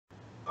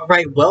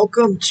Alright,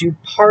 welcome to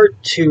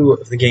part 2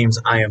 of the games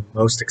I am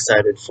most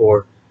excited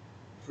for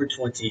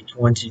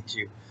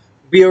 2022.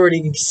 We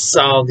already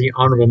saw the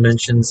honorable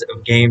mentions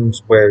of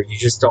games where you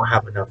just don't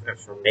have enough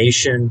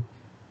information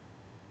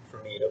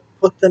for me to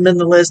put them in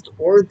the list,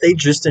 or they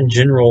just in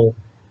general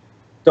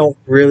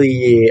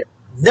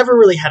never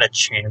really had a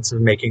chance of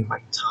making my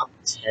top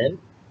 10,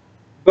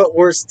 but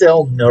were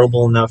still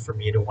notable enough for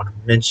me to want to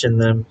mention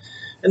them.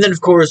 And then, of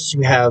course,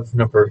 you have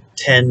number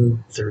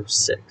 10 through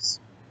 6.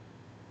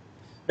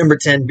 Number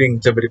 10 being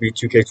WWE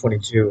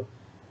 2K22,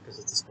 because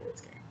it's a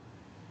sports game.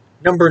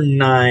 Number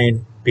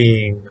 9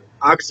 being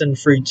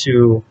Oxenfree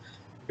 2,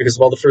 because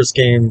while the first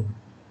game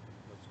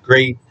was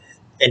great,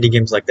 indie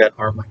games like that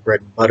are my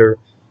bread and butter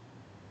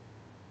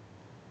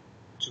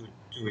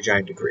to a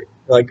giant degree.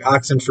 Like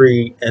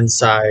Oxenfree,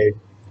 Inside,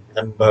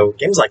 Limbo,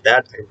 games like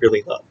that I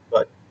really love,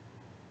 but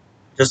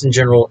just in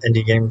general,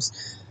 indie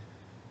games,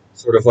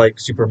 sort of like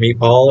Super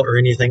Meatball or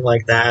anything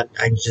like that,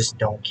 I just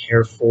don't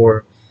care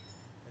for.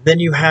 Then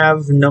you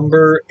have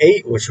number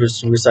 8, which was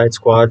Suicide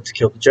Squad to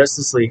Kill the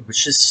Justice League,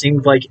 which just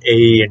seemed like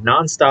a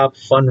non-stop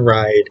fun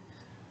ride,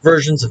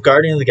 versions of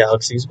Guardian of the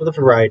Galaxies with a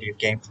variety of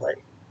gameplay,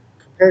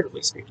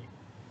 comparatively speaking.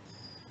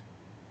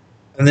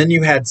 And then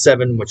you had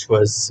 7, which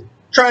was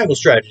Triangle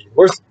Strategy,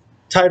 worst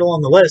title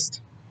on the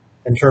list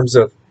in terms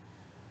of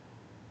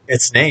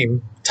its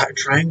name.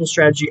 Triangle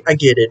Strategy, I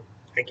get it,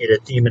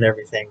 theme and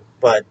everything,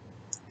 but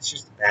it's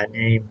just a bad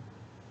name,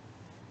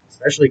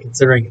 especially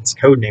considering its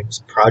code name was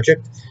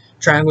Project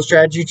Triangle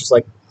Strategy, just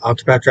like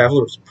Octopath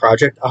Traveler was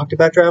Project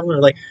Octopath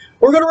Traveler. Like,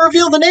 we're going to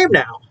reveal the name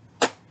now.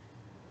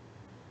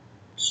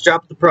 Just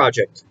drop the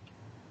project.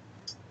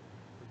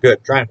 We're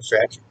good. Triangle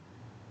Strategy.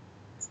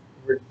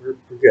 We're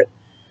good.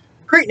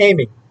 Great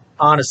naming,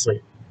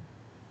 honestly.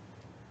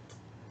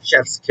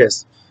 Chef's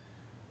kiss.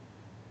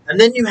 And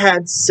then you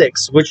had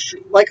 6, which,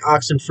 like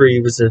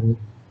Oxenfree, was a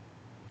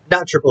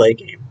not AAA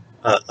game.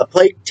 A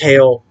Plague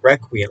Tale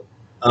Requiem.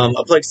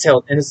 A Plague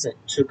Tale Innocent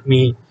took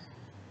me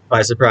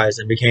by surprise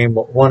and became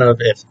one of,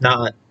 if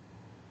not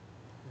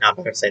I'm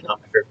going to say not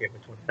my favorite game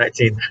of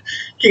 2019.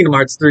 Kingdom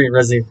Hearts 3 and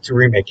Resident Evil 2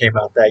 Remake came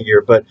out that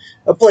year, but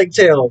A Plague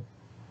Tale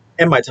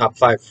in my top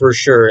 5 for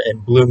sure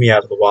and blew me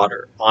out of the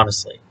water,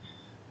 honestly.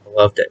 I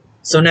loved it.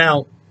 So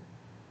now,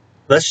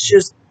 let's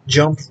just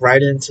jump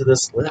right into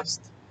this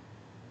list.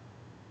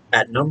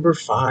 At number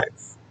 5,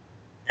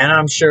 and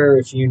I'm sure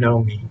if you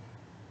know me,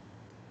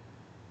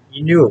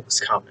 you knew it was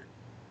coming.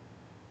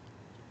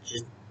 You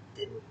just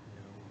didn't know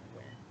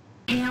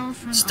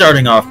when.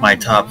 Starting off my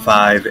top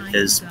 5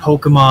 is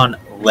Pokemon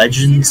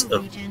Legends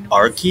of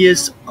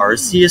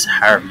Arceus,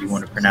 however you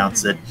want to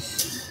pronounce it.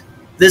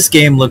 This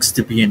game looks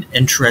to be an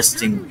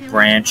interesting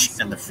branch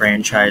in the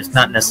franchise,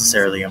 not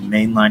necessarily a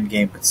mainline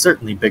game, but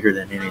certainly bigger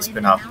than any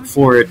spin-off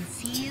before it.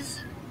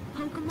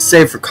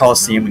 Save for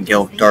Colosseum and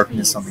Gale of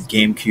Darkness on the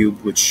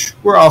GameCube, which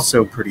were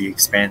also pretty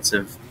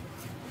expansive.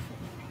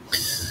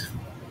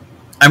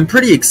 I'm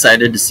pretty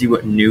excited to see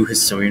what new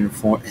Hisuian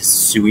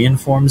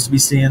forms we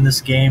see in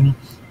this game,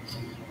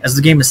 as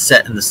the game is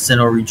set in the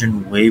Sinnoh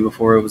region way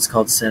before it was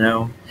called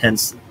Sinnoh,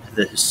 hence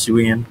the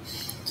Hisuian.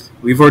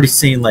 We've already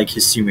seen like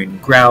Hisuian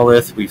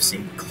Growlithe, we've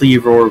seen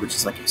Kleavor, which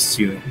is like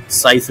Hisuian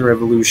Scyther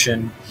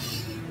evolution,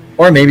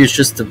 or maybe it's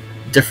just a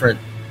different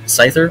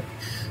Scyther.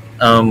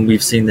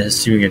 We've seen the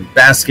Hisuian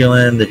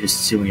Basculin, the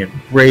Hisuian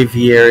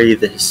Braviary,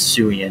 the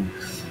Hisuian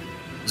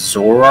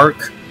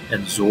Zoroark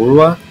and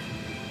Zorua,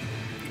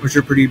 which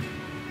are pretty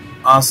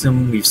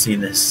awesome. We've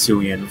seen the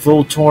Hisuian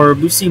Voltorb.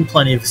 We've seen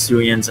plenty of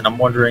Hisuians, and I'm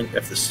wondering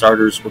if the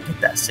starters will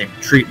get that same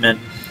treatment.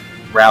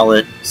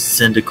 Rowlet,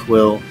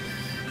 Cyndaquil,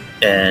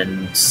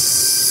 and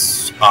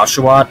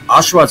Oshawott.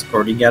 Oshawott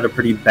already got a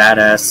pretty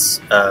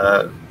badass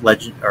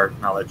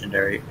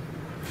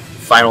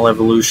final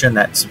evolution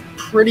that's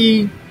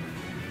pretty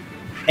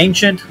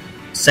ancient.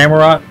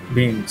 Samurott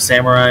being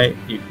samurai.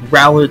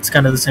 Rowlet's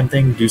kind of the same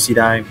thing.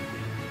 Ducey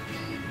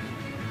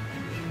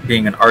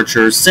being an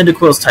archer.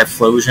 Cyndaquil's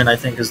Typhlosion, I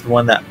think, is the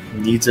one that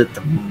needs it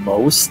the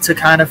most to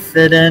kind of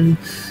fit in.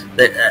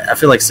 I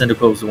feel like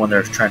Cyndaquil is the one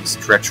they're trying to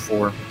stretch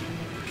for,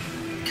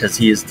 because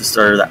he is the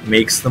starter that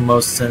makes the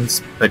most sense,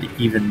 but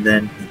even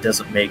then, he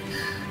doesn't make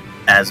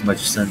as much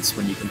sense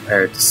when you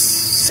compare it to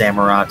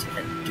Samurott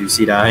and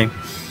Ducey.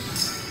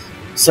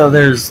 So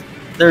there's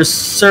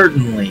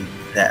certainly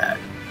that.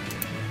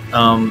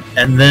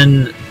 And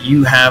then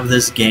you have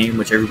this game,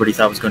 which everybody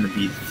thought was going to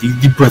be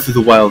the Breath of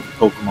the Wild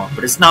Pokemon,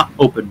 but it's not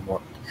open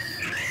world.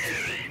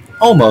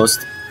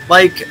 Almost.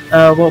 Like,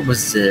 what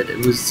was it?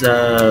 It was,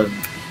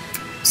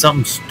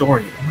 something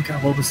story. Oh my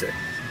god, what was it?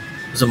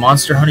 It was a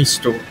Monster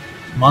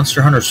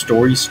Hunter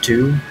Stories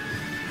 2,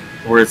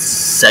 where it's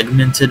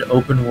segmented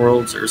open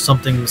worlds, or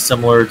something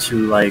similar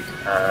to, like,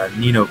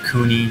 Ni no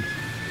Kuni,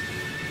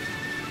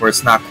 where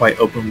it's not quite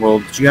open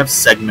world, but you have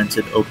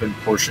segmented open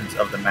portions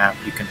of the map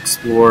you can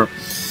explore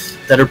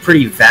that are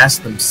pretty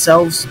vast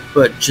themselves,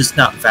 but just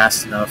not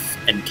vast enough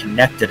and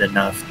connected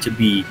enough to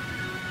be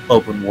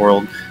open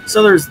world.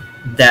 So there's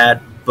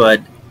that,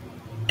 but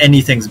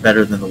anything's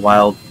better than the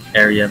wild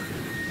area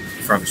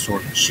from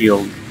Sword and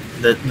Shield.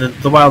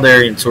 The wild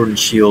area in Sword and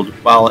Shield,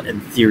 while in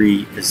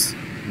theory is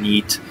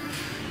neat,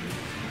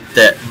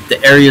 the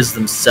areas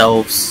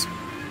themselves,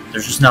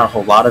 there's just not a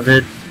whole lot of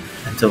it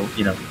until,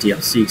 you know,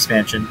 DLC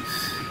expansion.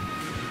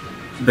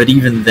 But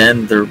even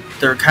then,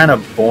 they're kind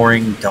of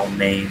boring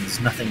domains.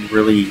 Nothing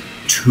really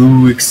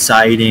too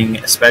exciting,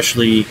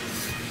 especially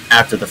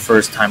after the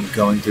first time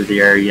going through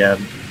the area.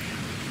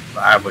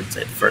 I wouldn't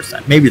say the first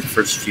time, maybe the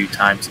first few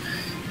times.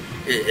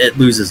 It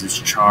loses its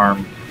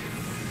charm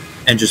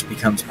and just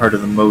becomes part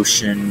of the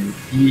motion.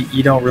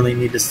 You don't really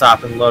need to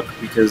stop and look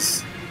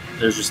because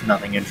there's just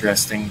nothing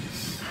interesting.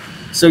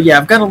 So yeah,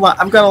 I've got a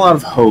lot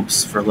of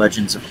hopes for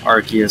Legends of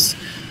Arceus,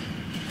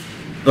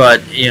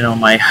 but you know,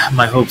 my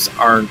hopes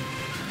aren't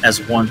as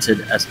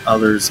wanted as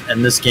others,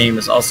 and this game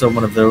is also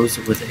one of those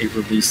with a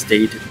release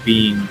date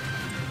being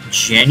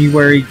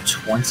January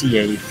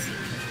 28th,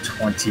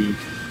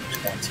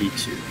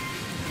 2022.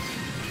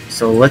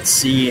 So let's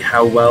see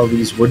how well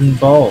these wooden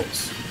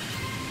balls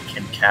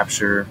can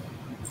capture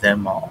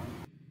them all.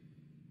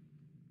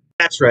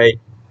 That's right,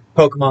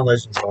 Pokemon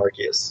Legends of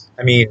Arceus.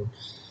 I mean,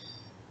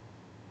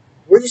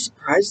 were you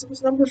surprised it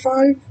was number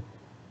 5?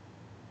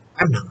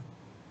 I'm not.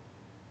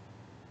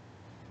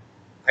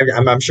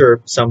 I'm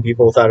sure some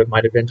people thought it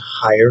might have been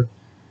higher,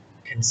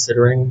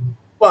 considering.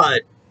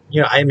 But,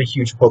 you know, I am a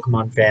huge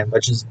Pokemon fan.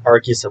 Legends of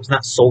Arceus, I was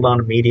not sold on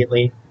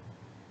immediately.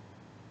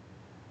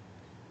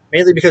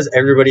 Mainly because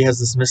everybody has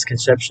this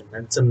misconception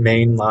that it's a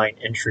mainline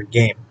entry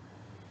game.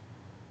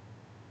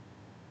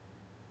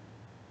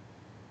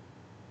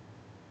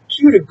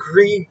 You'd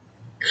agree,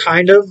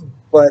 kind of,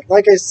 but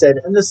like I said,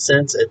 in the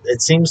sense,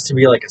 it seems to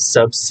be like a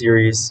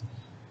sub-series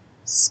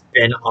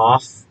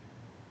spin-off,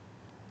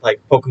 like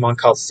Pokemon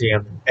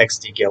Coliseum and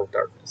XD Gale of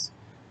Darkness.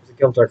 Was it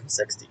Gale of Darkness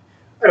XD?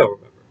 I don't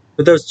remember.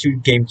 But those two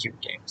GameCube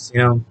games,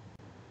 you know?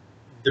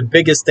 The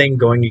biggest thing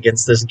going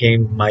against this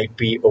game might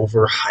be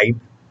overhype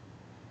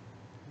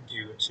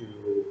due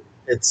to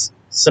its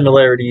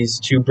similarities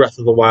to Breath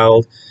of the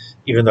Wild,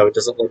 even though it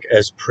doesn't look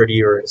as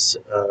pretty or as,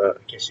 I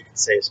guess you could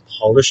say, as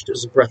polished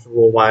as Breath of the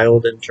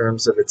Wild in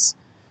terms of its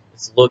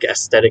look,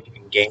 aesthetic,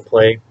 and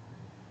gameplay.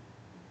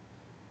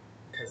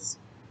 Because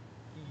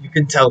you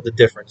can tell the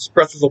difference.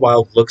 Breath of the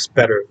Wild looks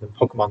better than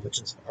Pokemon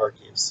Legends of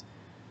Arceus.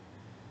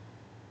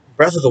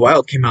 Breath of the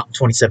Wild came out in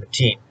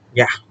 2017.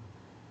 Yeah. So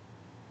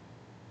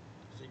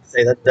you can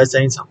say that's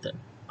saying something.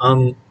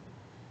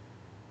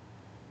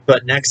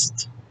 But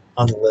next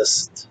on the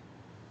list,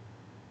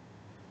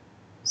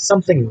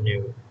 something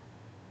new.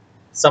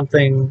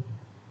 Something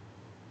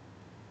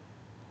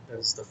that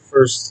is the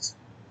first,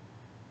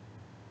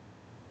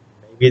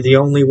 maybe the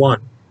only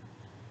one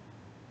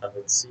of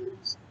its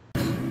series.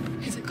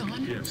 Is it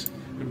gone? Yes,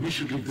 and we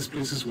should leave this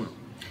place as well.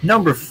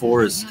 Number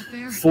 4 is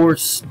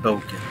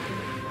Forspoken,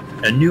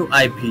 a new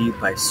IP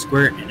by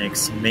Square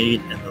Enix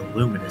made in the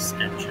Luminous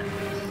engine.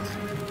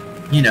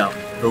 You know,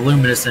 the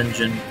Luminous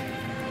engine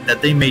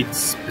that they made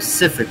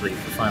specifically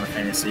for Final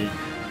Fantasy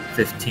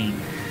 15.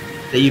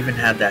 They even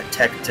had that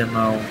tech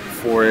demo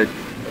for it,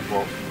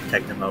 well,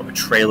 tech demo, a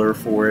trailer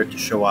for it to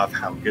show off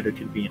how good it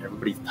could be, and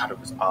everybody thought it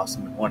was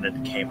awesome and wanted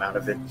to came out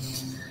of it.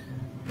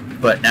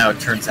 But now it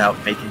turns out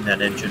making that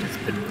engine has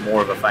been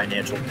more of a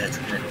financial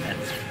detriment than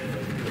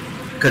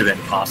could have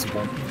been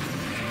possible.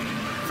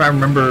 If I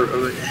remember,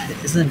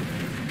 isn't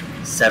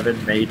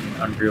 7 made in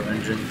Unreal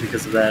Engine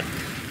because of that?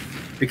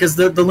 Because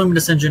the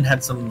Luminous engine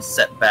had some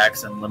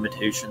setbacks and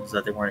limitations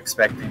that they weren't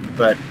expecting,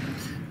 but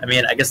I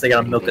mean, I guess they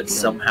gotta milk it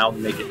somehow to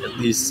make it at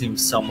least seem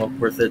somewhat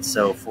worth it,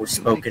 so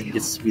Forspoken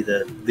gets to be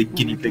the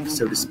guinea pig,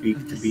 so to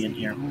speak, to be in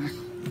here.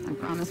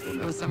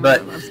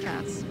 But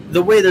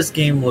the way this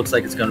game looks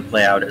like it's going to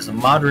play out is a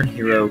modern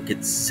hero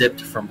gets zipped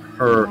from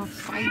her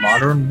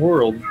modern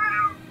world,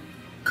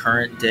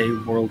 current day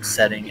world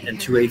setting,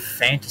 into a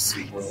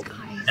fantasy world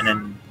and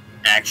an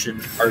action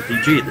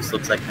RPG. This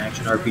looks like an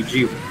action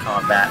RPG with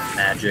combat,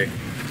 magic,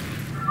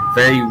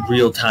 very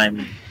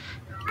real-time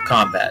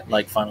combat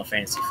like Final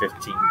Fantasy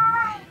 15.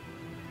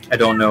 I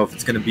don't know if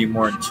it's going to be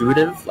more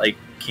intuitive like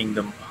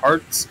Kingdom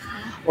Hearts,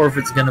 or if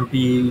it's going to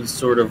be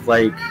sort of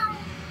like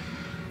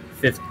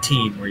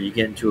 15 where you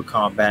get into a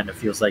combat and it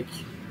feels like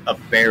a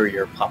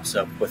barrier pops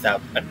up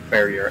without a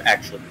barrier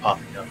actually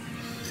popping up.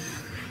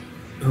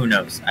 Who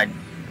knows?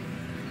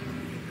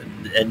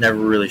 It never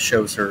really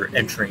shows her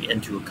entering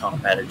into a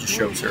combat, it just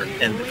shows her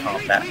in the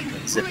combat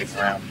and zipping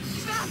around.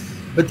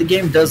 But the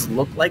game does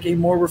look like a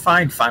more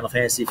refined Final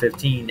Fantasy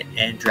 15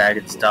 and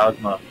Dragon's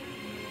Dogma,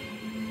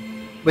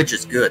 which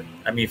is good.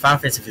 I mean, Final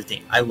Fantasy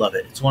 15, I love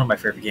it. It's one of my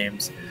favorite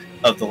games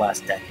of the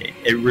last decade.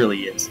 It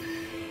really is.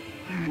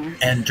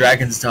 And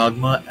Dragon's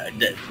Dogma,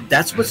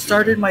 that's what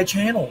started my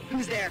channel.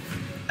 Who's there?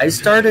 I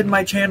started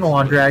my channel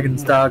on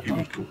Dragon's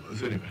Dogma.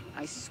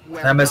 I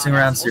swear. That Messing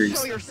Around Well,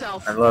 series. show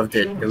yourself. I loved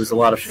it. It was a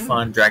lot of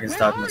fun. Dragon's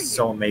Dogma is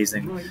so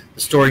amazing.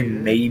 The story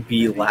may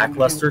be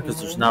lackluster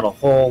because there's not a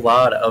whole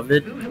lot of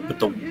it, but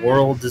the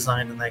world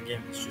design in that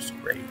game is just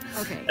great.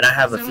 Okay, And I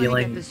have a so let me get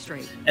feeling, this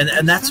straight.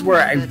 and that's where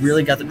I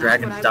really got the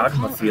Dragon's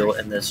Dogma feel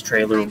in this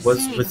trailer,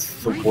 was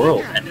with the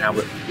world and how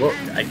it looked.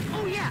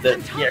 Oh, yeah.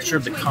 Yeah, sure,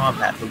 the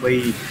combat, the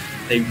way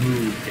they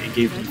moved. It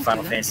gave me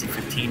Final Fantasy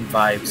 15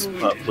 vibes,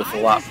 but with a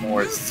lot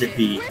more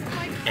zippy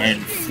and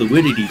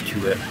fluidity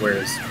to it.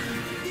 Whereas,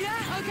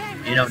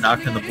 you know,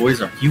 Nocturne and the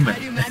boys are human.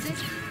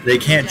 They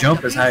can't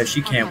jump as high as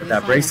she can with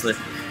that bracelet.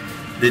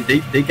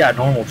 They got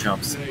normal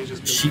jumps.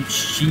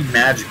 She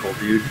magical,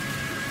 dude.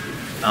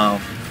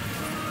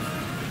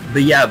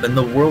 But yeah, but in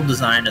the world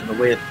design and the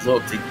way it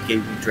looked, it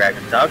gave me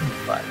Dragon Dogma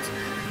vibes.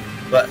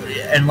 But,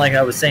 and like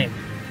I was saying,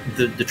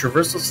 the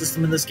traversal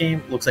system in this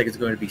game looks like it's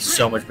going to be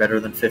so much better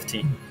than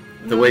 15.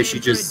 The way she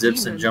just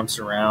zips and jumps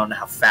around,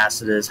 how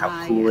fast it is,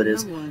 how cool it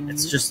is,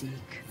 it's just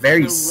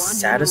very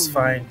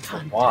satisfying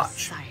to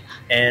watch.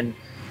 And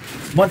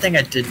one thing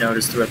I did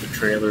notice throughout the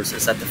trailers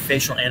is that the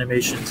facial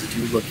animations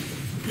do look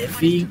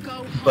iffy,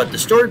 but the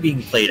story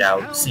being played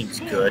out seems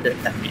good.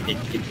 I mean,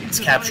 it's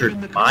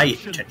captured my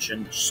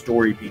attention, the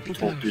story being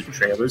told through the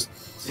trailers.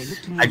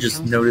 I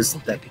just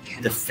noticed that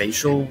the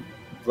facial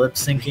lip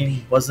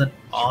syncing wasn't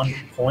on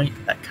point.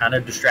 That kind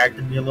of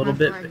distracted me a little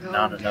bit, but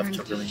not enough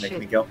to really make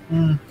me go,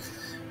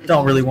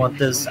 don't really want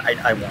this.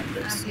 I want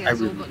this. I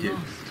really do.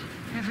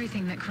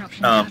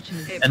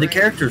 And the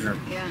characters are,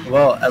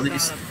 well, at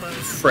least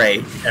Frey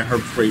and her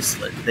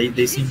bracelet,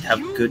 they seem to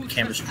have good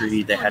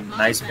chemistry. They had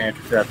nice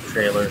banter throughout the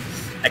trailer.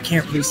 I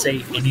can't really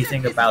say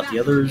anything about the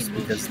others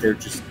because they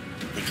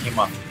came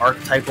off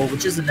archetypal,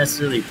 which isn't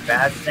necessarily a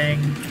bad thing,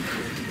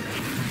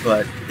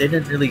 but they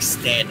didn't really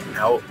stand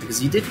out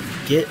because you didn't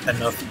get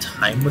enough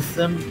time with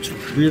them to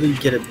really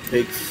get a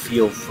big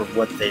feel for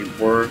what they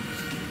were.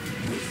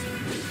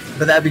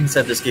 But that being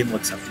said, this game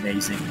looks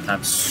amazing.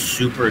 I'm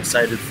super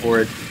excited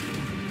for it.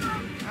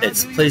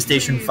 It's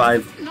PlayStation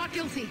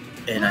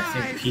 5 and I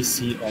think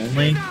PC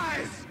only.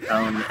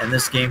 And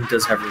this game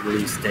does have a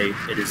release date.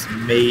 It is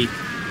May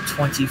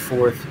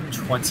 24th,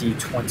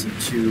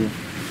 2022.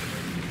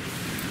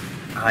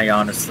 I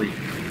honestly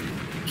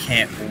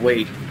can't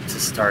wait to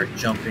start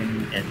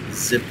jumping and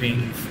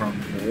zipping from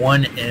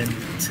one end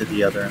to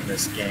the other in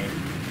this game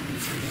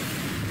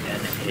in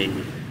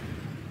a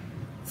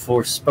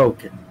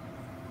Forspoken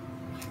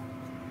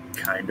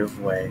kind of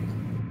way.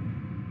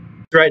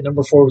 Right,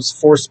 number 4 was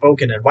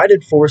Forspoken. And why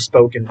did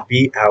Forspoken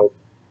beat out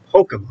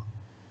Pokemon?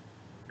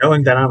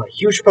 Knowing that I'm a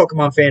huge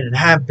Pokemon fan and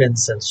have been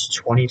since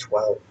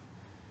 2012.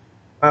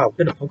 Wow, I've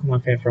been a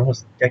Pokemon fan for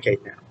almost a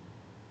decade now.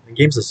 The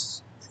game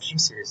series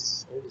is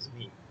as old as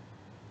me.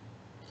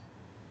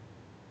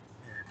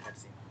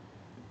 Pepsi.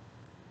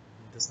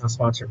 It does not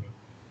sponsor me.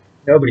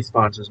 Nobody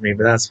sponsors me,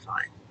 but that's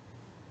fine.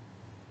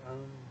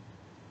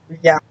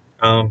 Yeah.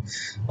 A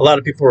lot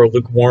of people are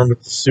lukewarm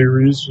with the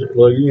series.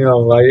 Like, you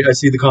know, I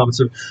see the comments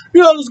of,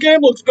 yeah, this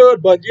game looks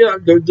good, but yeah,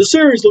 the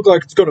series looks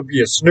like it's going to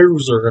be a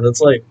snoozer, and it's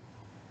like,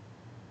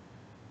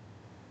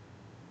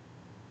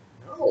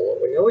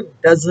 no,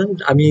 it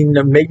doesn't. I mean,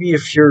 maybe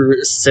if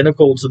you're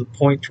cynical to the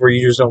point where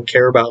you just don't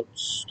care about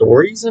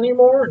stories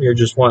anymore, and you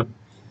just want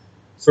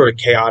sort of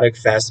chaotic,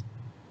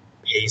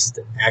 fast-paced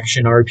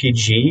action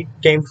RPG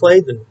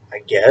gameplay, then I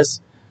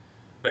guess.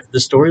 But the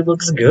story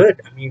looks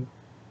good. I mean,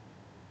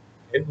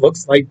 it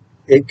looks like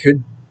it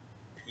could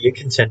be a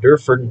contender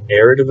for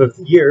Narrative of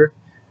the Year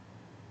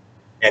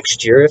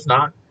next year, if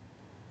not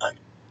a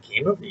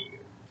Game of the Year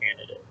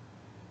candidate.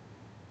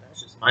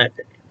 That's just my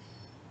opinion.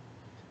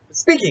 But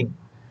speaking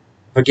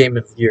of a Game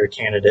of the Year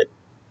candidate,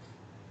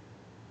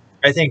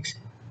 I think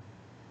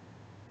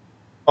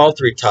all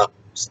 3 top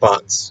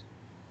spots,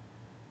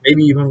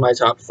 maybe even my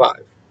top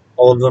 5,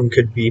 all of them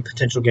could be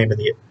potential Game of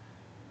the Year.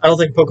 I don't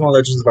think Pokemon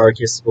Legends of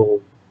Arceus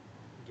will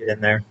get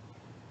in there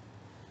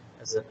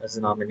as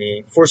a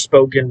nominee.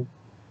 Forspoken,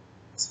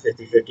 it's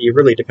 50-50. It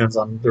really depends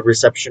on the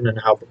reception and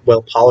how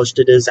well polished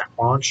it is at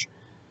launch.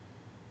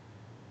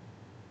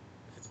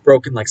 If it's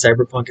broken like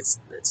Cyberpunk, it's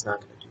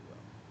not going to do well.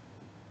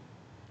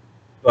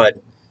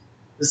 But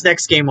this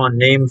next game, on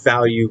name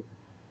value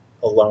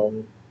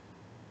alone,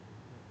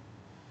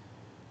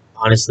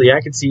 honestly,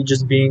 I could see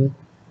just being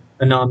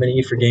a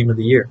nominee for Game of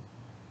the Year.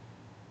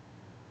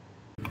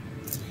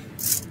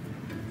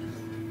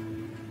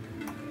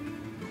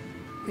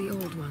 The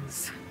old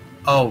ones.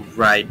 Oh,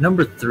 right.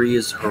 Number 3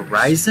 is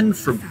Horizon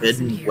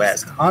Forbidden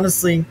West.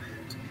 Honestly,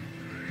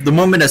 the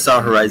moment I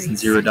saw Horizon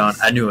Zero Dawn,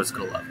 I knew I was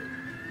going to love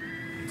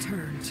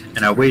it.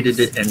 And I waited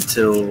it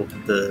until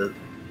the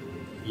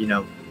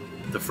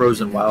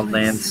Frozen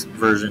Wildlands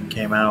version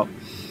came out,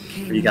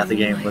 where you got the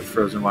game with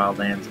Frozen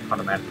Wildlands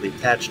automatically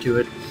attached to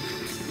it.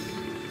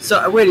 So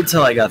I waited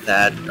till I got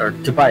that, or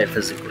to buy it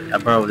physically. I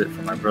borrowed it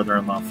from my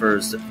brother-in-law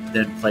first,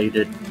 then played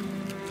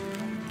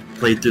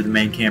through the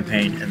main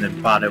campaign, and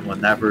then bought it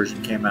when that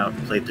version came out,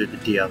 and played through the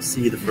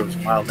DLC, the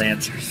Frozen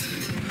Wildlands,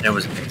 and it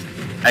was amazing.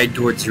 I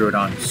adored Zero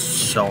Dawn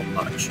so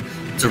much.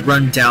 It's a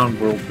run-down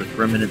world with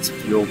remnants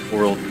of the old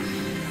world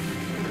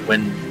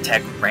when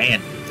tech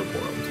ran the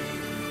world,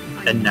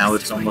 and now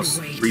it's almost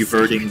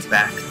reverting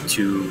back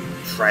to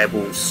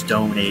tribal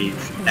Stone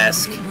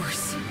Age-esque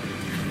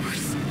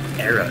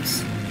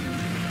eras.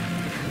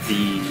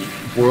 The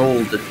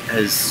world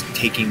is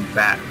taking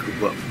back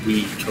what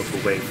we took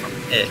away from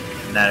it,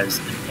 and that is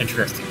an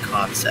interesting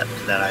concept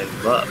that I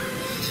love.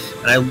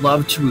 And I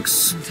love to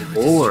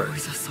explore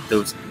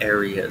those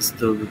areas,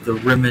 the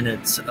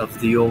remnants of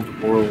the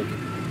old world,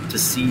 to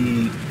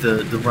see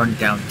the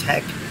rundown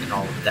tech and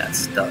all of that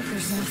stuff.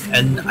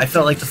 And I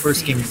felt like the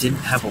first game didn't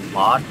have a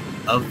lot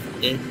of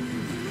it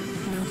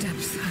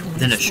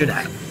than it should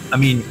have. I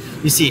mean,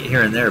 you see it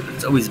here and there, but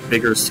it's always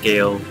bigger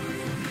scale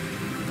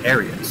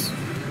areas.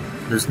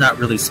 There's not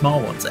really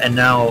small ones. And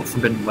now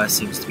Forbidden West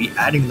seems to be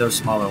adding those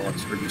smaller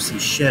ones where you see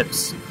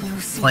ships,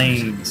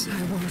 planes,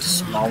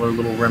 smaller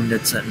little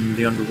remnants in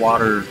the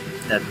underwater,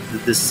 that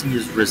the sea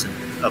has risen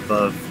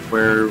above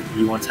where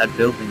we once had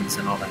buildings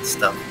and all that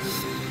stuff.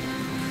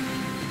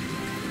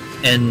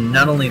 And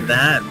not only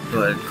that,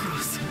 but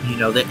you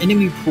know, the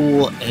enemy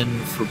pool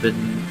in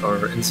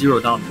Zero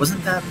Dawn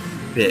wasn't that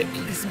big.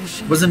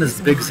 It wasn't as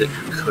big as it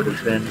could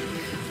have been.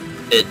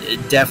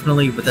 It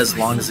definitely, but as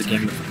long as the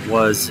game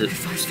was, it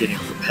was getting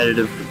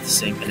repetitive with the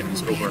same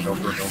enemies over and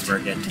over and over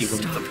again, even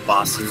with the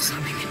bosses.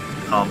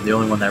 The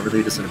only one that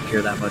really doesn't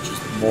appear that much is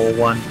the mole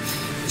one,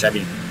 which I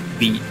didn't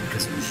beat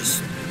because it was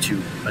just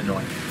too annoying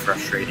and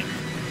frustrating.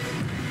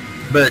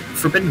 But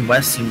Forbidden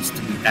West seems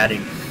to be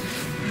adding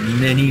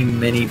many,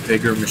 many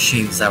bigger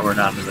machines that were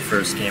not in the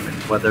first game, and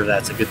whether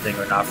that's a good thing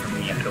or not for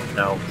me, I don't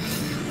know.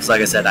 Because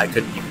like I said, I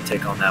couldn't even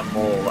take on that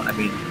mole. I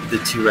mean, the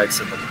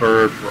T-Rex and the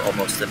bird were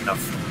almost enough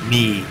for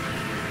me,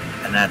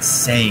 and that's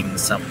saying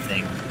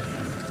something.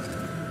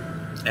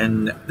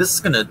 And this is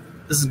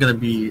gonna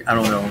be, I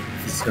don't know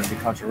if this is gonna be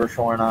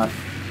controversial or not,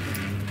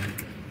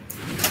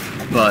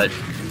 but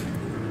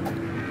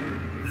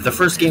the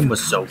first game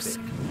was so big.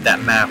 That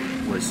map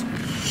was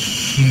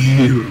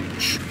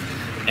huge.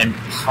 And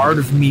part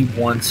of me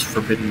wants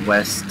Forbidden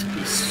West to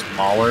be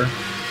smaller.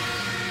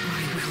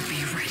 I will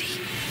be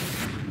ready.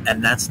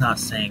 And that's not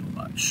saying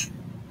much.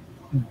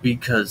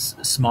 Because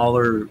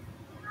smaller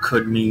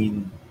could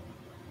mean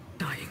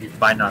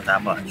by not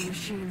that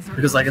much.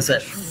 Because like I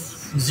said,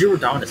 Zero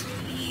Dawn is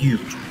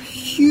huge.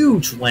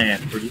 Huge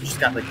land where you just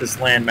got like this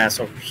landmass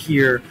over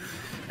here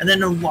and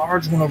then a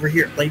large one over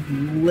here. Like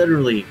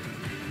literally,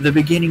 the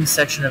beginning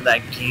section of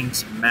that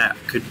game's map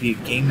could be a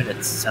game in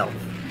itself.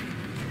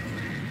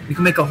 You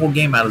can make a whole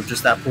game out of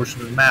just that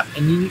portion of the map,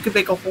 and then you can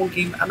make a whole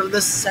game out of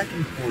the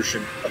second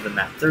portion of the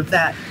map. They're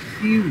that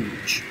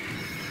huge.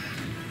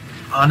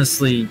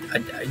 Honestly,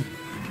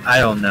 I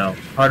don't know.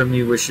 Part of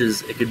me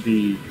wishes it could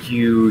be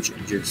huge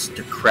and just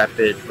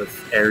decrepit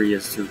with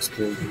areas to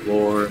explore the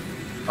lore.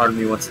 Part of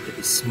me wants it to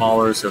be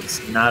smaller so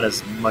it's not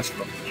as much of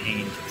a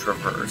pain to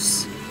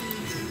traverse.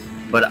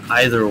 But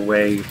either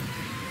way,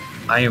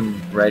 I am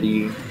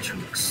ready to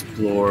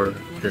explore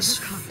this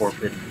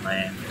forbidden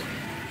land.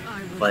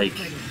 Like,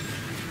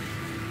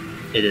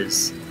 it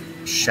is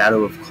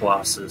Shadow of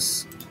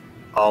Colossus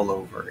all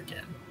over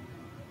again.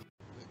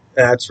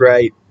 That's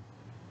right.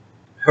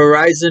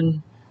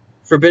 Horizon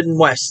Forbidden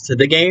West,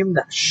 the game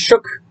that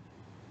shook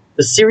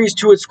the series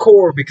to its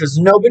core because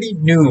nobody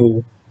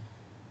knew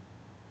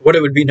what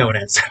it would be known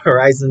as.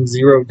 Horizon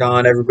Zero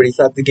Dawn. Everybody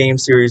thought the game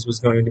series was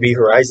going to be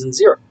Horizon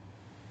Zero.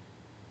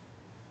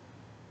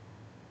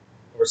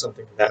 Or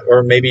something like that.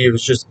 Or maybe it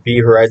was just be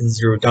Horizon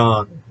Zero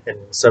Dawn and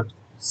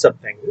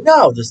something.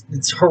 No,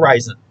 it's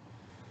Horizon.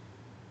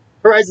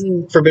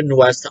 Horizon Forbidden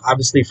West,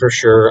 obviously for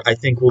sure, I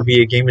think will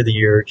be a Game of the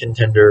Year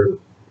contender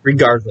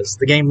regardless.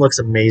 The game looks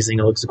amazing,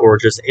 it looks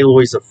gorgeous.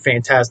 Aloy's a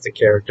fantastic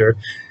character.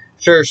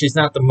 Sure, she's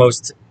not the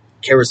most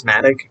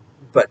charismatic,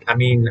 but I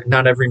mean,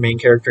 not every main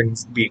character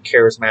needs to be a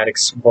charismatic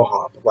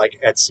swab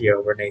like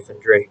Ezio or Nathan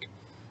Drake.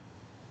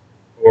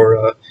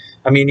 Or,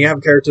 I mean, you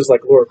have characters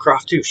like Lara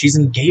Croft too. She's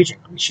engaging.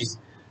 I mean, she's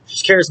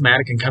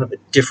charismatic in kind of a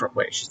different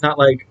way. She's not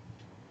like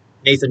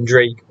Nathan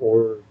Drake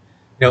or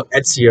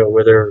Ezio,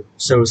 where they're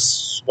so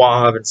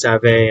suave and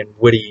savvy and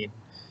witty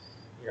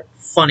and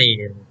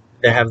funny, and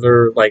they have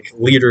their like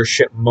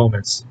leadership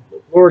moments.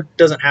 Lara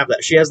doesn't have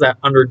that. She has that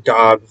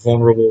underdog,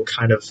 vulnerable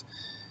kind of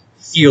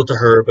feel to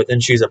her, but then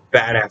she's a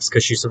badass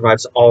because she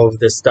survives all of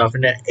this stuff.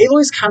 And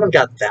Aloy's kind of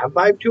got that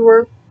vibe to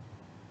her,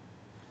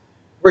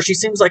 where she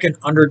seems like an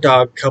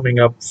underdog coming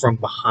up from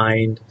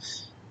behind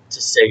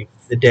to save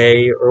the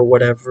day or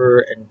whatever,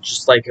 and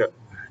just like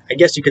I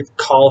guess you could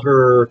call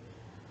her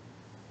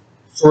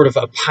sort of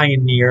a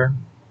pioneer,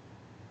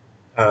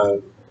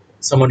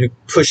 someone who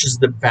pushes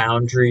the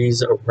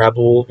boundaries, a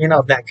rebel,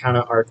 that kind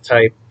of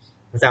archetype,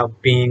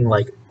 without being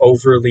like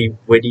overly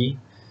witty.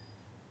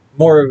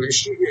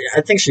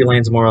 I think she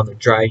lands more on the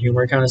dry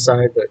humor kind of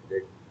side, but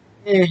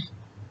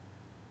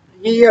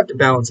you have to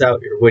balance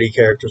out your witty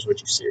characters with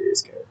your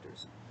serious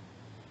characters.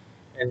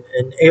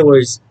 And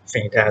Aloy's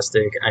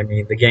fantastic. I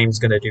mean, the game's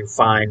going to do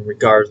fine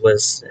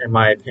regardless, in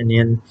my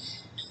opinion.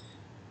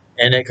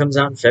 And it comes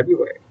out in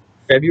February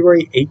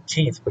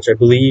 18th, which I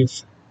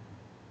believe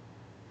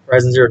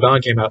Horizon Zero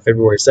Dawn came out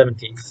February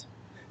 17th.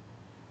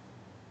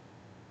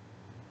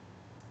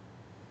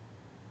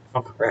 If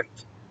I'm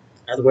correct.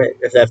 Either way,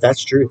 if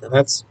that's true, then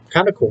that's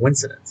kind of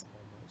coincidence.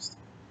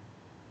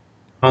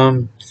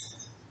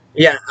 Almost.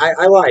 Yeah,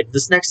 I lied.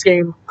 This next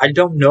game, I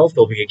don't know if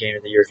there'll be a Game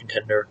of the Year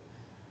contender,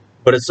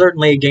 but it's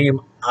certainly a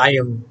game I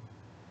am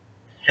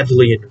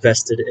heavily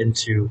invested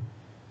into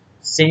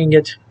seeing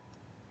it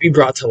be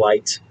brought to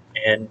light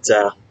and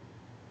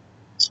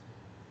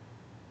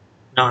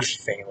not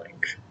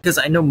failing. Because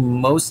I know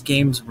most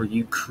games where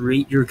you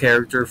create your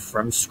character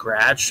from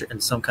scratch in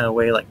some kind of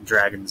way, like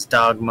Dragon's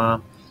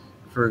Dogma,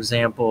 for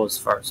example, as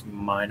far as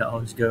my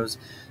knowledge goes.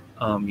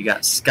 You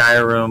got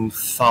Skyrim,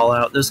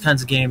 Fallout, those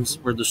kinds of games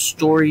where the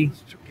story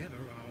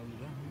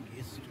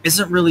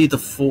isn't really the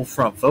full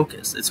front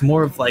focus. It's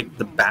more of like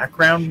the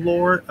background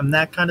lore and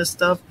that kind of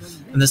stuff.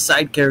 And the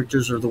side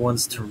characters are the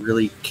ones to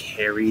really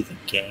carry the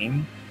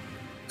game.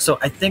 So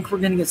I think we're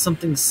going to get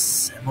something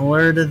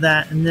similar to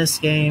that in this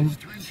game.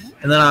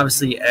 And then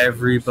obviously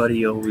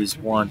everybody always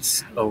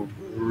wants a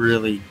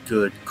really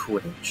good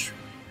Quidditch.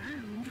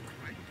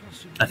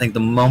 I think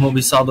the moment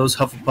we saw those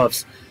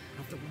Hufflepuffs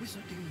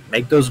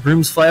make those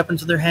brooms fly up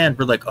into their hand,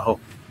 we're like, oh,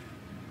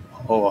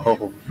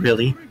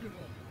 really?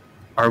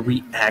 Are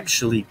we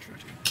actually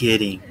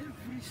getting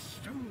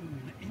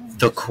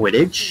the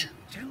Quidditch?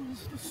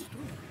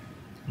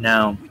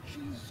 Now,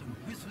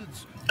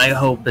 I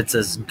hope it's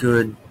as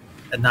good,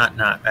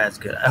 not as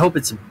good. I hope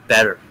it's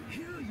better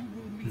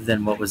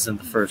than what was in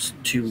the first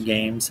two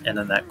games and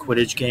in that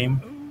Quidditch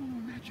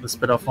game, the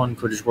spin-off one,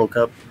 Quidditch World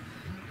Cup.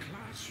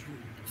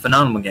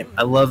 Phenomenal game.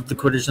 I love the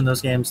Quidditch in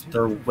those games.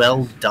 They're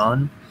well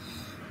done,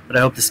 but I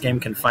hope this game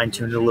can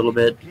fine-tune it a little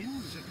bit.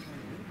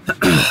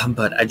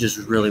 But I just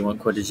really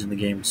want Quidditch in the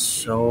game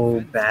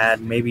so bad.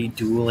 Maybe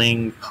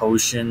dueling,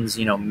 potions,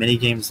 mini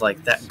games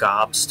like that,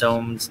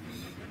 gobstones,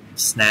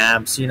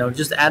 snaps,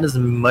 just add as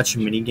much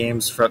mini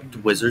games for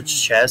Wizard's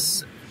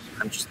Chess.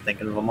 I'm just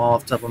thinking of them all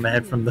off the top of my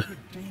head from the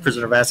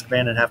Prisoner of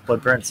Azkaban and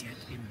Half-Blood Prince.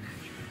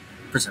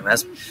 Prisoner of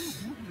Azkaban.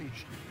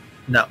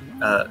 No,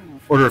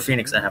 Order of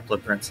Phoenix and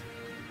Half-Blood Prince.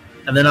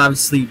 And then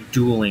obviously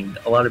dueling.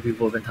 A lot of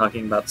people have been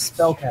talking about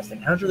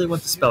spellcasting. How do they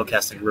want the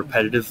spellcasting?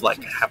 Repetitive,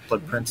 like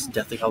Half-Blood Prince,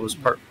 Deathly Hallows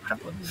Part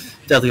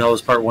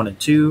 1 and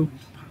 2,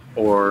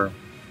 or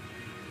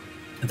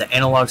the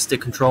analog stick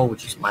control,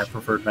 which is my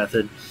preferred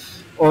method,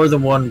 or the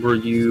one where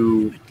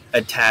you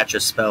attach a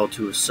spell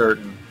to a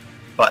certain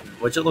button,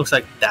 which it looks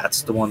like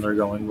that's the one they're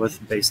going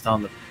with based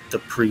on the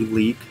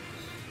pre-leak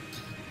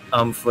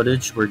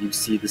footage, where you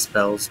see the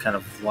spells kind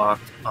of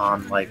locked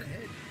on like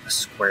a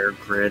square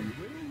grid.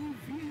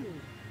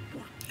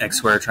 X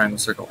square, triangle,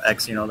 circle,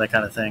 X, that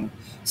kind of thing.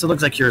 So it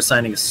looks like you're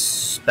assigning a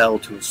spell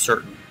to a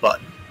certain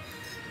button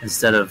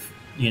instead of,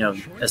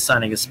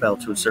 assigning a spell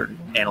to a certain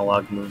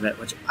analog movement,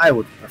 which I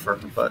would prefer.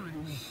 But,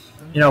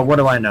 what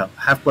do I know?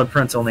 Half-Blood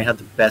Prince only had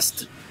the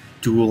best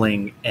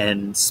dueling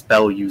and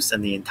spell use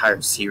in the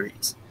entire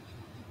series.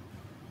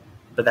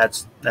 But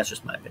that's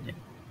just my opinion.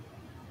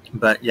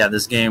 But yeah,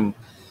 this game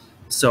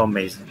is so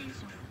amazing.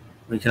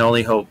 We can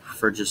only hope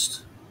for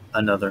just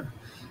another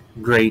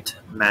great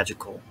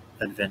magical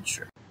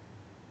adventure.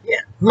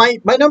 Yeah, my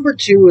number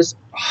 2 is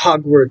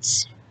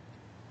Hogwarts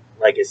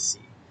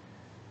Legacy.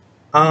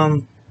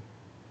 So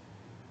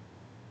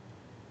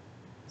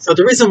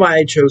the reason why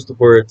I chose the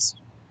words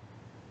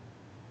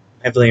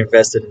heavily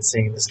invested in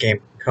seeing this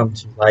game come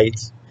to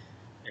light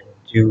and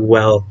do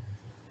well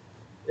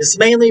is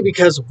mainly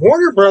because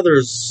Warner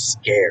Brothers is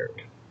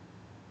scared.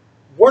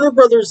 Warner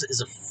Brothers is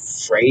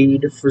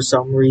afraid for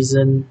some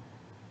reason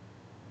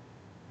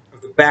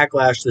of the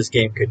backlash this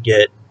game could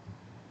get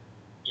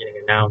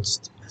getting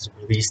announced as a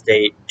release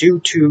date due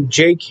to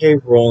J.K.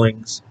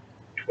 Rowling's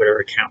Twitter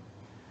account,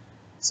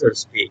 so to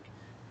speak.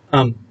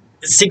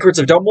 Secrets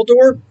of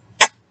Dumbledore?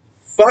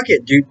 Fuck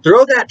it, dude.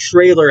 Throw that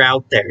trailer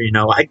out there,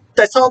 I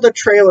saw the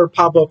trailer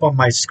pop up on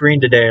my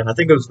screen today, and I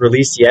think it was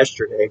released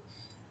yesterday.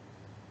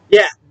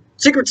 Yeah,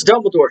 Secrets of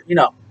Dumbledore,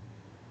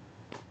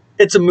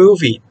 it's a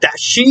movie that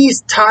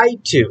she's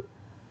tied to.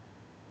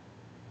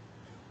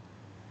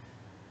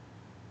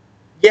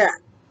 Yeah.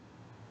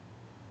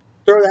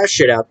 Throw that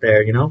shit out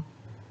there,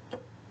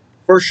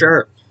 for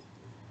sure.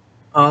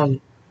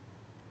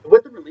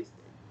 With the release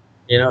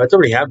date, it's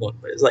already had one,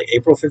 but it's like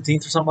April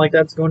 15th or something like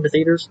that. It's going to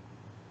theaters,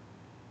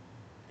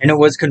 and it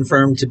was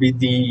confirmed to be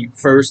the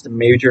first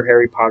major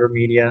Harry Potter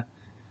media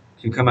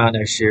to come out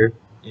next year,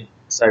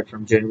 aside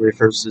from January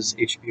 1st's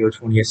HBO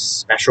 20th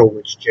special,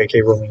 which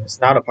J.K. Rowling is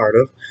not a part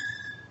of.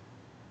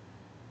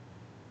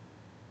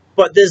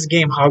 But this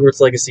game,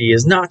 Hogwarts Legacy,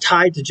 is not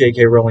tied to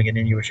J.K. Rowling in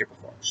any way, shape, or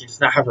form. She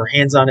does not have her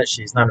hands on it.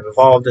 She's not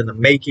involved in the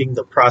making,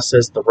 the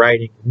process, the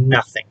writing,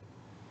 nothing.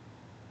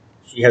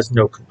 She has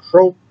no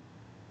control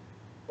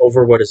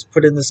over what is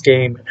put in this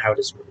game and how it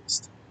is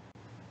released.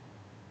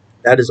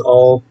 That is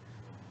all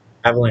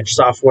Avalanche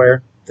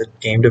Software, the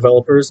game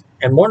developers,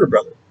 and Warner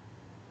Brothers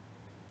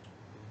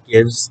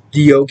gives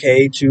the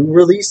okay to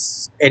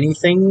release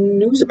anything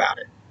news about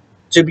it.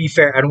 To be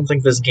fair, I don't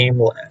think this game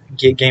will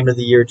get Game of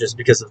the Year just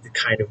because of the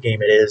kind of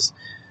game it is.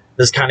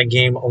 This kind of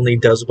game only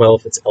does well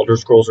if it's Elder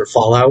Scrolls or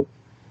Fallout.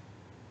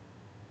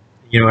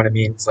 You know what I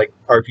mean? It's like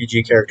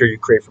RPG character you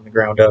create from the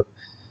ground up.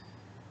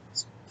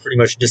 It's pretty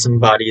much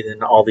disembodied,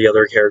 and all the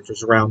other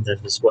characters around them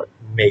is what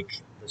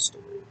make the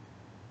story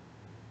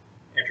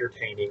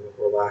entertaining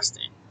or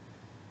lasting.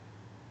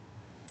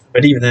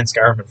 But even then,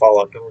 Skyrim and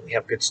Fallout don't really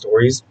have good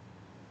stories.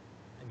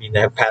 mean, they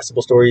have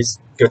passable stories,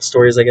 good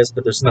stories, I guess,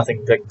 but there's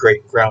nothing like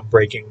great,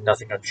 groundbreaking,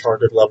 nothing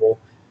Uncharted level,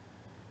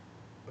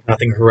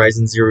 nothing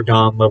Horizon Zero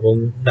Dawn level,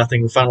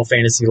 nothing Final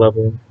Fantasy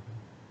level,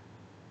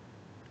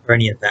 or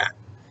any of that.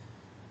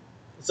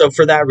 So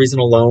for that reason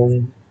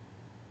alone,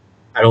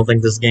 I don't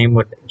think this game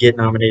would get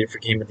nominated for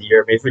Game of the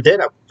Year. Maybe if it did,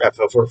 I'd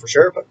vote for it for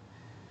sure, but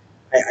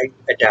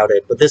I doubt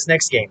it. But this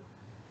next game,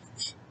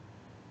 if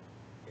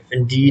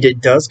indeed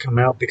it does come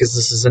out, because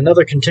this is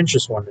another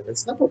contentious one, and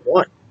it's number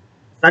one.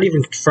 It's not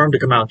even confirmed to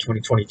come out in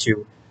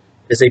 2022.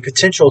 It is a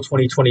potential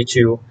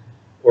 2022,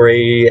 or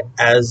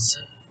as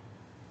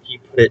he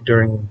put it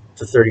during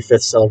the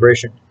 35th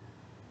celebration,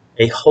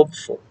 a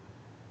hopeful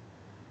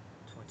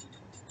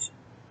 2022.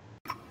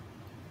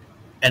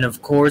 And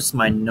of course,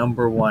 my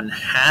number one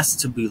has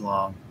to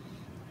belong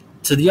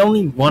to the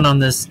only one on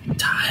this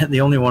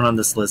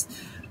list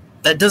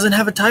that doesn't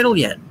have a title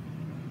yet.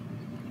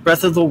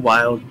 Breath of the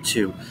Wild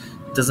 2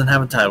 doesn't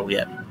have a title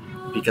yet,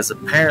 because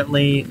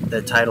apparently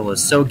the title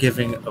is so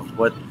giving of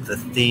what the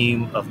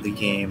theme of the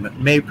game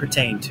may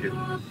pertain to,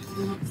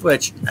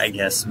 which I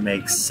guess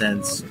makes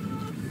sense.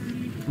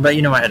 But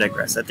you know what, I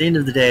digress. At the end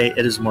of the day,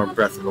 it is more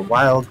Breath of the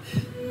Wild.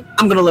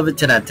 I'm gonna love it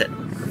 10 out of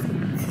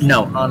 10.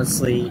 No,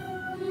 honestly,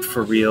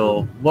 for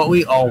real, what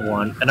we all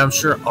want, and I'm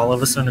sure all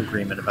of us are in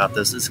agreement about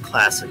this, is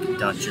classic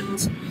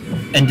dungeons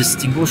and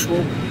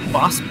distinguishable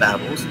boss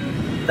battles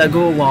that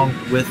go along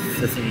with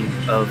the theme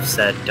of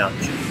said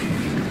dungeon.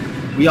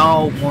 We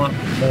all want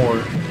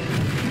more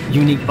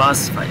unique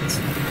boss fights.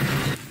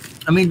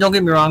 I mean, don't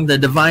get me wrong, the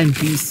Divine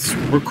Beasts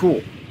were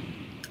cool.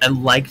 I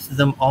liked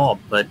them all,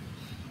 but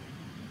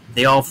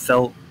they all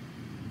felt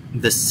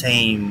the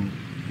same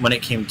when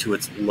it came to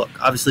its look.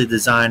 Obviously, the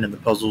design and the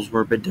puzzles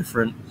were a bit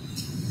different,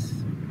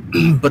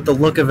 but the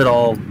look of it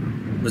all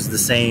was the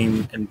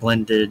same and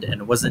blended,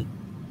 and it wasn't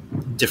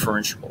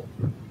differentiable,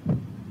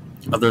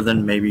 other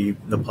than maybe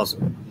the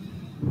puzzle.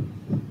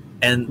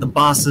 And the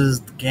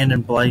bosses, the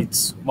Ganon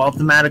Blights, while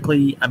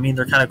thematically, I mean,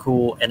 they're kind of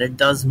cool, and it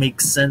does make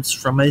sense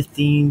from a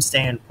theme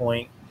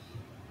standpoint.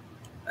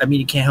 I mean,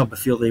 you can't help but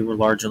feel they were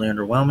largely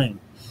underwhelming.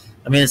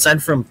 I mean,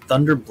 aside from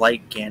Thunder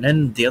Blight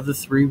Ganon, the other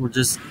three were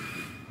just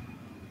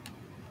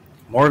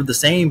more of the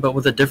same, but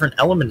with a different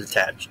element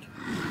attached.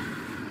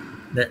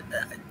 That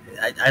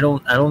I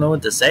don't know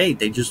what to say.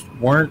 They just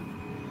weren't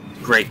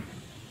great.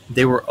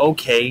 They were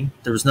okay.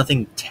 There was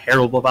nothing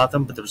terrible about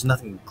them, but there was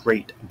nothing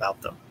great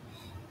about them.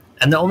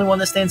 And the only one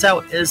that stands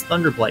out is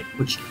Thunderblight,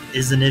 which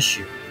is an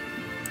issue.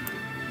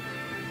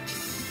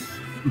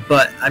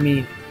 But, I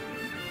mean,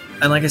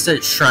 and like I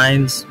said,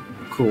 shrines,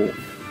 cool.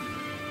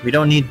 We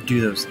don't need to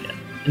do those again.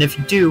 And if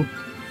you do,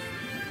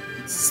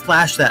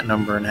 slash that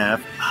number in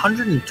half.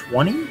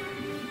 120?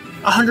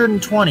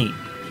 120.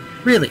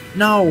 Really?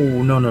 No.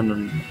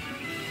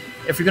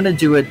 If you're going to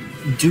do it,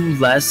 do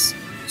less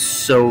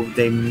so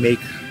they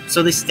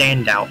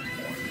stand out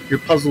more. Your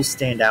puzzles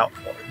stand out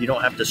more. You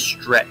don't have to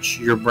stretch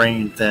your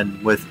brain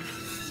thin with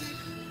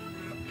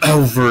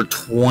over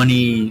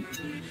 20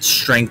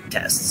 strength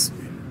tests.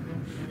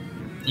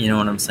 You know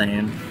what I'm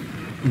saying?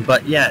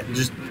 But yeah,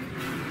 just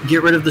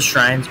get rid of the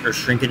shrines or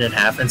shrink it in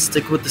half and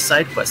stick with the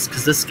side quests,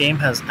 because this game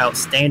has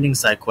outstanding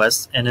side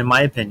quests, and in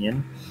my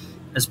opinion,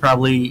 is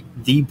probably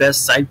the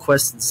best side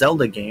quest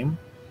Zelda game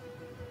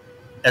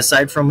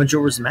aside from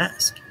Majora's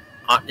Mask.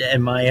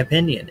 In my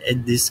opinion,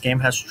 this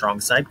game has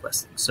strong side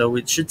questing, so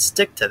it should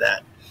stick to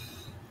that.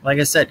 Like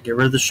I said, get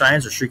rid of the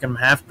shrines or shrink them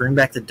in half, bring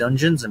back the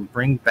dungeons, and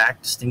bring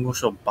back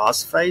distinguishable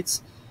boss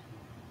fights,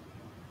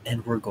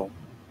 and we're golden.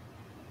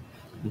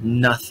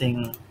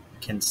 Nothing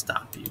can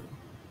stop you.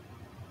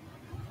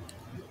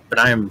 But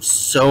I am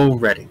so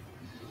ready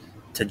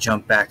to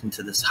jump back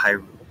into this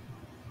Hyrule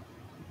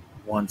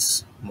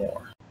once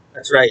more.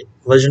 That's right.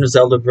 Legend of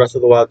Zelda Breath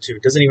of the Wild 2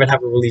 doesn't even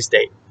have a release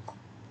date.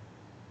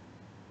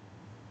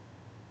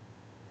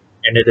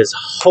 And it is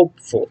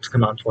hopeful to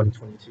come out in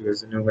 2022,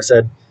 as Anuma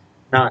said,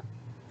 not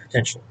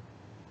potential.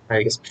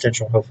 I guess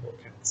potential and hopeful are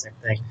kind of the same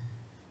thing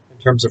in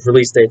terms of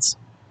release dates.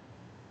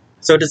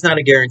 So it is not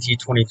a guaranteed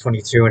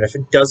 2022, and if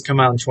it does come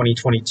out in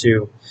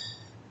 2022,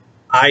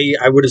 I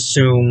would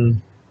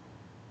assume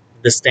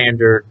the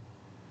standard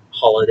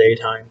holiday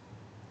time,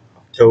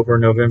 October,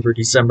 November,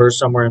 December,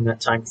 somewhere in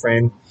that time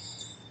frame.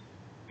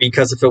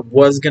 Because if it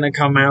was going to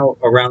come out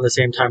around the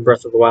same time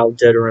Breath of the Wild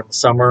did, or in the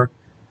summer,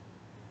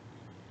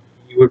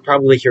 you would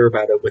probably hear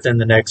about it within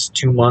the next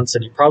 2 months,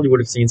 and you probably would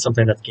have seen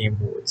something at the Game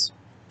Awards.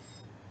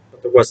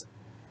 But there wasn't.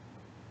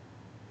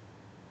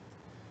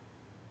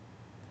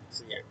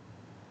 So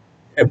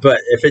yeah.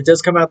 But if it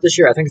does come out this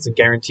year, I think it's a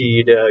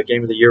guaranteed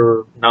Game of the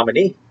Year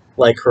nominee,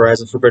 like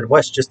Horizon Forbidden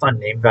West, just on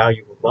name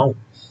value alone.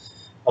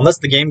 Unless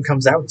the game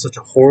comes out in such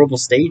a horrible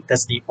state,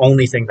 that's the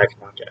only thing that can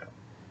knock it out.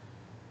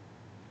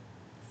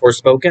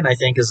 Forspoken, I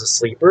think, is a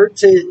sleeper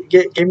to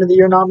get Game of the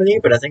Year nominee,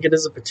 but I think it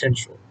is a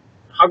potential.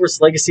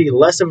 Hogwarts Legacy,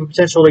 less of a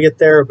potential to get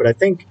there, but I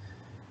think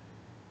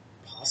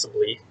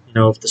possibly,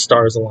 if the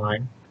stars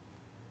align.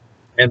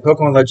 And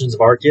Pokemon Legends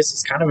of Arceus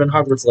is kind of in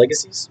Hogwarts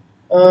Legacy's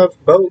boat,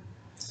 but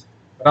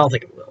I don't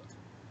think it will.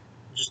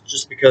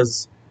 Just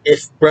because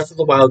if Breath of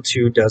the Wild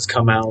 2 does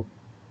come out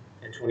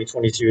in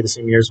 2022, the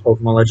same year as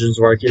Pokemon Legends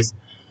of Arceus.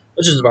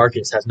 Legends of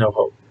Arceus has no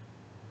hope.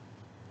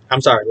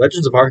 I'm sorry,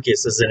 Legends of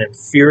Arceus is an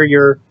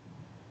inferior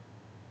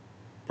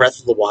Breath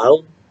of the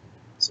Wild,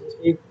 so to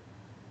speak.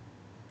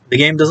 The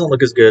game doesn't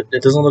look as good.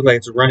 It doesn't look like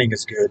it's running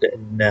as good,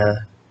 and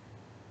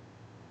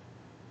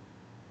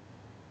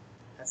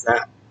that's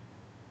that.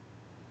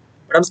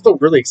 But I'm still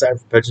really excited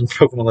for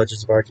Pokemon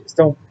Legends of Arceus.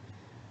 Don't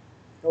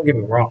get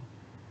me wrong.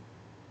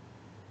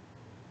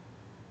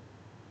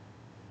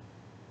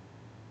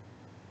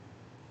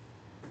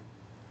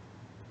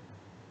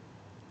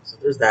 So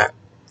there's that.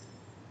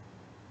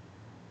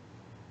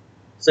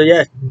 So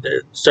yeah,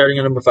 starting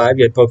at number 5,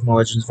 you had Pokemon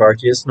Legends of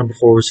Arceus. Number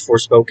 4 was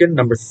Forspoken.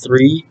 Number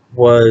 3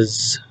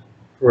 was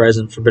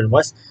Horizon Forbidden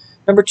West.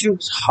 Number 2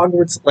 was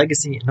Hogwarts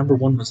Legacy. And number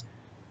 1 was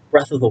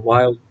Breath of the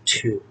Wild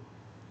 2.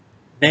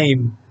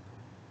 Name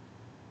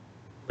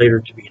later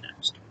to be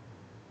announced.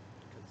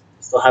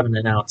 Still haven't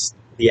announced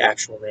the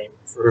actual name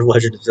for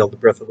Legend of Zelda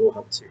Breath of the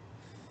Wild 2.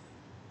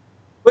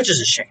 Which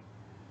is a shame.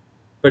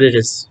 But it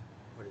is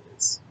what it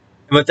is.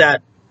 And with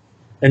that,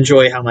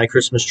 enjoy how my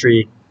Christmas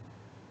tree...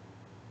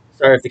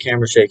 Sorry if the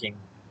camera's shaking.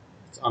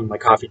 It's on my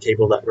coffee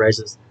table that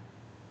rises.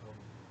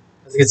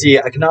 As you can see,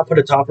 I cannot put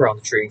a topper on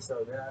the tree.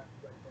 So that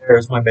right there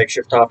is my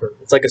makeshift topper.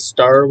 It's like a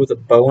star with a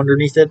bow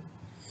underneath it.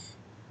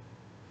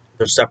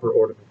 They're separate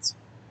ornaments.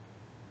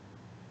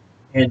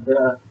 And,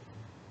 you're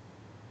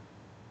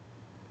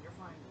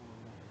fine.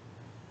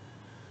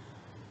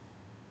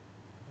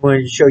 I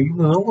wanted to show you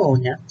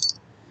Luna.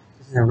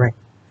 Isn't that right?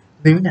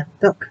 Luna,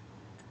 look.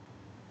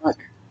 Look.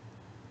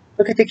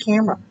 Look at the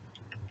camera.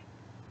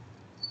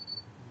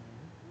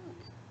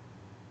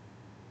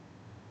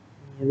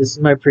 Yeah, this is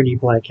my pretty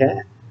black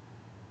cat.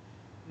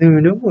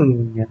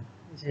 Luna.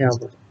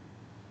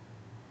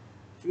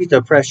 She's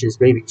a precious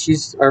baby.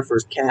 She's our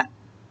first cat.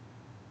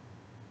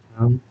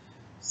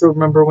 Still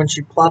remember when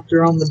she plopped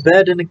her on the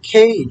bed in a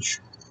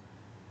cage. It's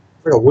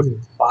like a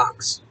wooden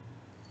box.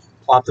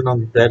 Plopped it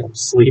on the bed. I'm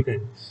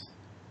sleeping.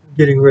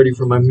 Getting ready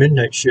for my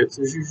midnight shift.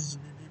 So she just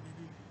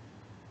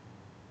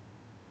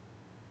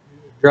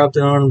dropped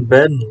it on the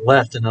bed and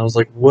left. And I was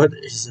like, what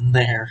is in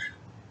there?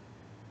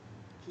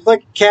 She's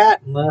like a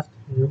cat and left.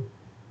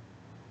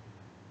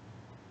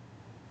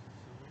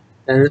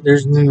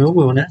 There's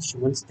Luna. She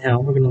went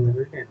down. We're going to let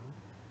her down.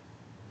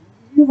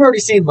 You've already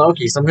seen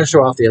Loki, so I'm going to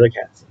show off the other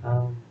cats.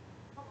 You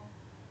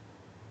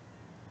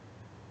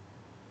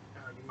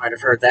might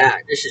have heard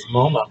that. This is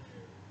Momo.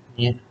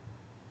 Yeah.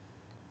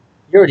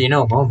 You already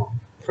know Momo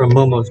from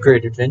Momo's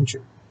Great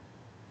Adventure.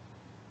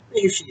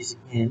 Here she's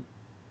in.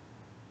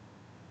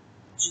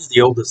 She's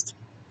the oldest.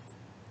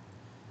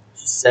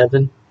 She's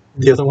 7.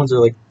 The other ones are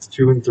like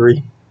 2 and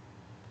 3.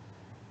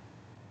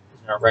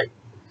 Alright.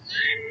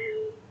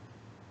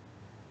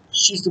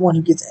 She's the one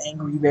who gets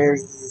angry very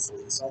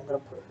easily, so I'm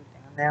going to put her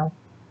down now.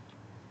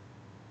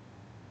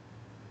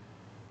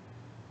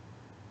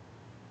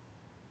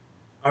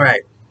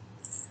 Alright.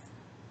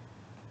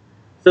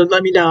 So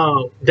let me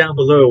know down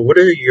below, what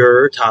are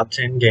your top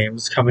 10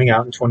 games coming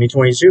out in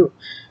 2022?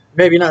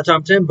 Maybe not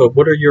top 10, but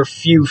what are your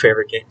few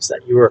favorite games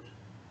that you are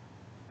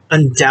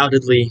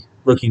undoubtedly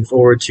looking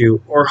forward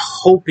to, or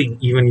hoping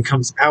even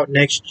comes out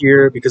next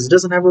year, because it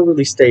doesn't have a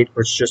release date,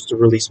 or it's just a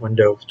release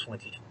window of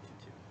 2022.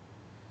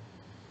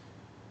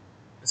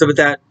 So with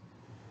that,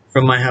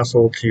 from my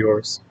household to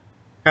yours,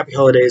 happy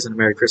holidays and a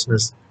Merry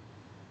Christmas.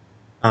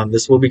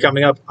 This will be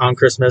coming up on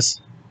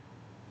Christmas,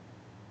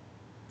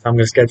 so I'm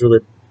going to schedule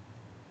it.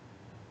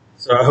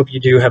 So I hope you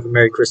do have a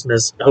Merry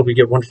Christmas. I hope you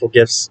get wonderful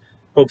gifts.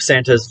 Hope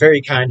Santa is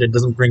very kind and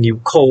doesn't bring you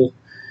coal,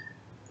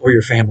 or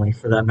your family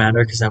for that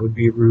matter, because that would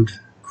be a rude,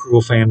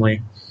 cruel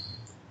family.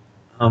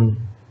 Yeah.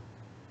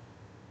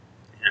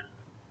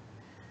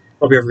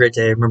 Hope you have a great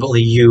day. Remember,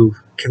 only you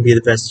can be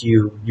the best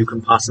you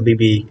can possibly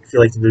be. If you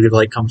like the video,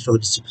 like, comment, feel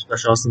it super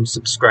special, awesome.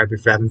 Subscribe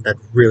if you haven't. That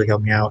really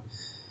helped me out.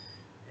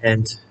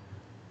 And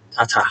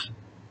ta-ta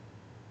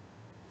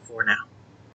for now.